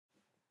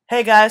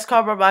Hey guys,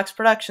 Cardboard Box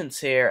Productions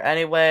here.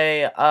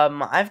 Anyway,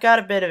 I've got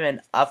a bit of an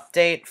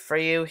update for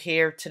you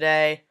here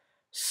today.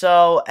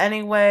 As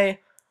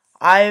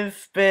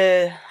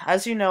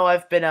you know,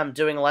 I've been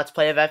doing a Let's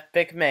Play of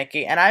Epic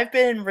Mickey, and I've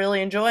been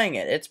really enjoying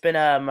it. It's been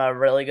a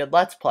really good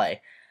Let's Play.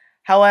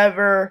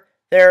 However,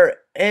 there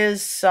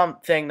is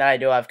something that I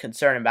do have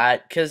concern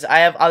about, because I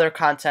have other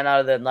content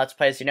other than Let's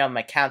Plays,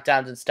 my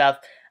countdowns and stuff,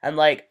 and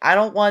I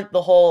don't want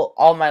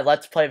all my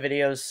Let's Play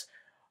videos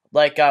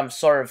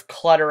sort of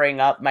cluttering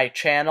up my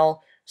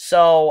channel.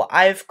 So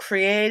I've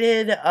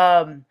created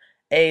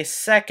a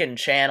second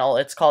channel.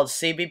 It's called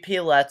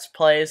CBP Let's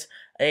Plays.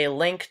 A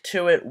link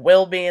to it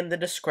will be in the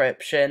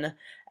description.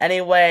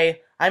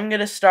 Anyway, I'm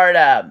gonna start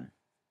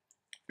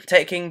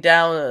taking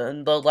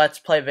down the Let's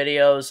Play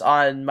videos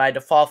on my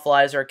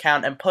Defaultilizer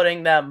account and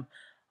putting them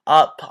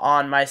up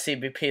on my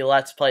CBP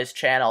Let's Plays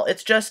channel.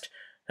 It's just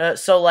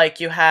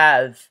you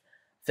have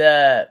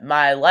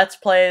my Let's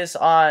Plays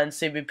on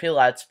CBP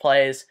Let's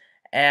Plays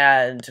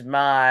and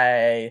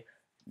my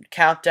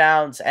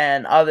countdowns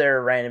and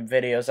other random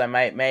videos I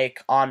might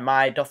make on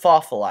my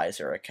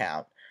Defaultilizer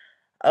account.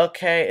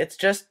 Okay, it's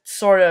just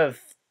sort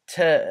of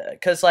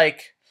because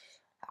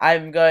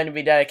I'm going to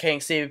be dedicating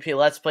CVP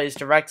Let's Plays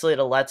directly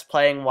to Let's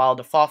Playing, while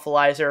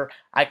Defaultilizer,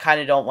 I kind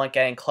of don't want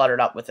getting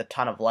cluttered up with a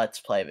ton of Let's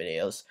Play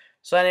videos.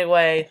 So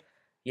anyway,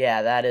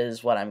 yeah, that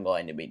is what I'm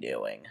going to be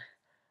doing.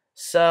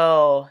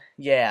 So,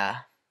 yeah.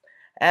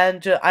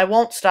 And I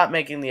won't stop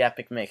making the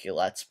Epic Mickey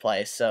Let's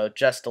Play, so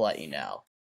just to let you know.